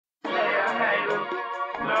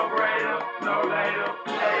no greater, no later,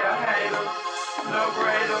 player hater. No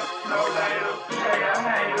greater, no later, player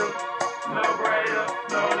hater. No greater,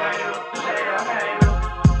 no later, player hater.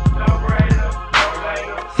 No greater, no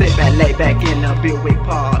later. Sit back, lay back in the Buick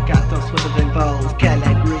Park. Got them swifters and bows,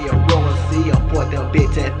 Cadillac grill, rolling seal for them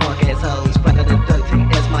bitch ass punk ass hoes. Better than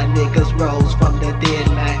 13 as my niggas rose from the dead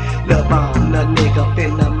man. Lil' Bone, the nigga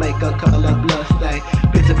finna make a couple of blood stain.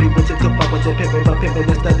 Bitches be with you too far with your pimpin', but pimpin'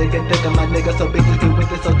 instead they get thick of my niggas. So bitches get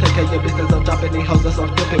with it, so take care of your business. I'm dropping these hoes, so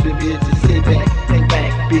I'm still pimpin' bitches. Sit back, lay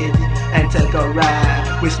back, bitch, and take a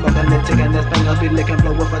ride. We smoking the chicken, that fingers be licking,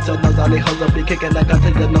 blow up at your nose. All these hoes will be kicking like I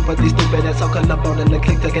take enough of these stupid ass. So call up on the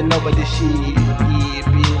click, taking over this shit. Yeah,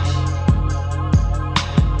 bitch.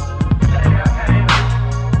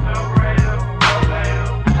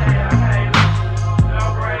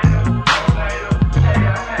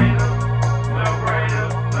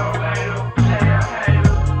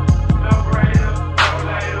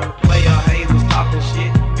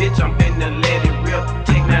 I'm finna let it rip,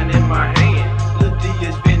 take nine in my hand. Lil' D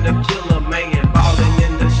is finna kill a man, ballin'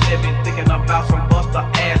 in the Chevy, thinking about some buster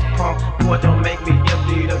ass pump. Boy, don't make me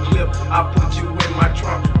empty the clip, I'll put you in my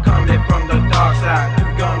trunk. Coming from the dark side,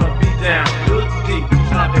 you gonna be down. Lil' D,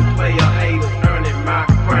 stopping player haters, earning my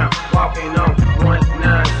crown. Walking on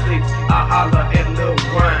 196, I holler at Lil'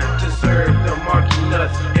 Ryan to serve the monkey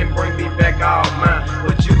nuts and bring me back all mine.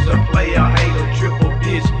 But you's a player hater, triple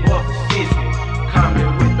bitch, buff sissy.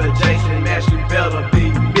 Coming with the Jason Nash, you better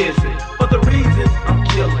be busy. For the reason I'm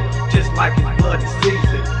killing, just like it's bloody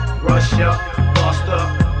season. Rush up, bust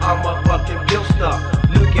up, I'm a fucking pimster.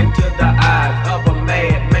 Look into the eyes of a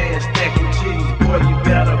madman stacking cheese. Boy, you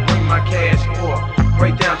better bring my cash for.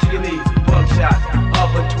 Break down to your knees, buckshots.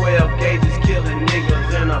 Upper 12 gauges killing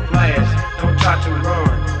niggas in a flash. Don't try to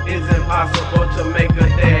run, it's impossible to make a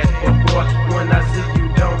dash. But boy, when I see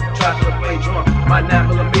you, don't try to play drunk. My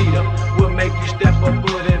 9mm will make you step a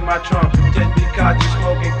foot in my trunk. Just because you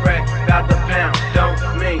smoking crack about the pound, don't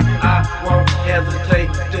mean I won't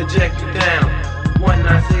hesitate to jack you down.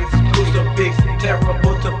 196 Crucifix,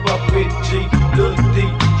 terrible to fuck with. G, Lil'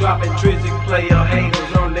 D, dropping Trizzy, player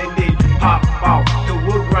haters on their knee. Pop off the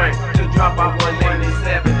wood grain to drop out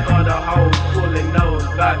 197. Other hoes pulling nose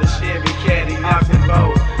by the Chevy Caddy, oxen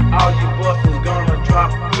bows. All you busters gonna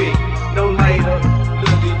drop quick, no later.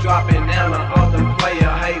 Lil' D dropping down on other player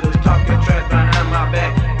haters, talking trash behind my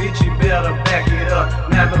back. Bitch, you better back it up.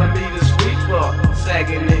 9mm sweet fuck,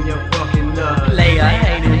 sagging in your fucking nuts. Player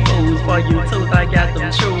hating fools for you too. I got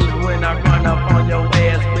them shoes when I run up on your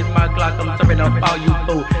ass with my Glock. I'm serving up all you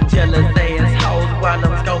fool. Jealous ass hoes while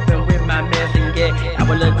I'm scoping with my mess and get. I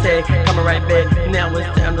will attack, coming right back. Now it's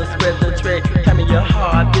time to spread the track. Coming your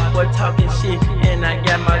hard, bitch boy talking shit. And I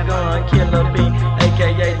got my gun, Killer B,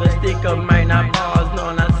 aka the sticker man. I bars,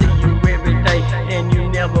 knowing I see you every day. And you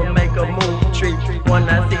never make a move trick.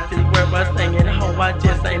 196 is where I sing it home. I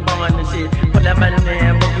just ain't born the shit. Put that button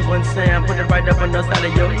in, book you one sound. Put it right up on the side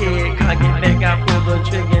of your head. Cock it back, I pull the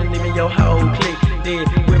trigger and leave me your whole click dead.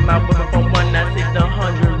 With my weapon from 196 to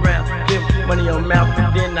 100 rounds. Flip money in your mouth,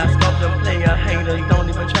 then I scope them player haters. Don't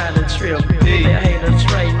even try to trip. Player haters,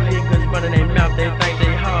 straight niggas running their mouth. They think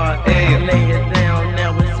they hard. Lay it down,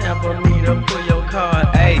 now it's time for me to pull your card.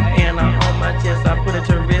 And I hold my chest, I put it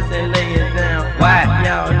to wrist and lay it down. Why?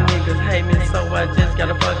 Y'all niggas hate me, so I just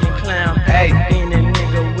got a fucking clown. Ain't a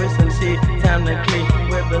nigga with some shit, time to click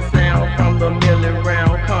with the sound from the million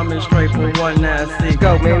round, coming straight from 196.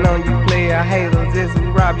 Scoping on you player haters, this is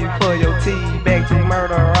rob you for your tea. Back to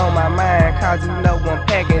murder on my mind, cause you know I'm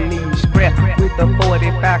packing these scraps with the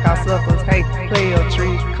 45 cause suckers hate player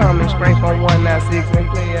trees. Coming straight from 196, and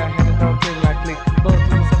player haters don't click like click. Both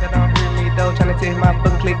you sucker don't hear me though, tryna take my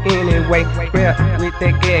fucking click anyway. Scrap with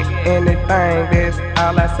that gag, anything, that's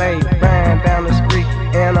all I say. Riding down the street,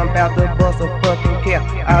 and I'm about to bust a fucking cap.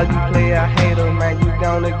 All you player haters, man, you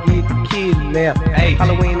gonna get kidnapped.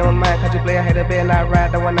 Halloween on mine, cause you player hater better not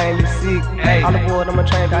ride the 196. All the board on my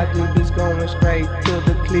train, I do this going straight to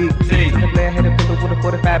the clique. The player hater people with a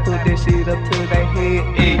 45, put this shit up to their head.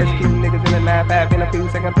 Execute niggas in the 9-5, in a few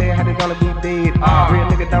seconds, player hater gonna be dead. Real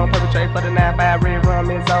nigga don't perpetrate for the 9-5, red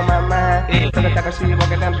rum is on my mind. So the type of shit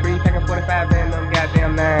walking down the street, packing 45 and them goddamn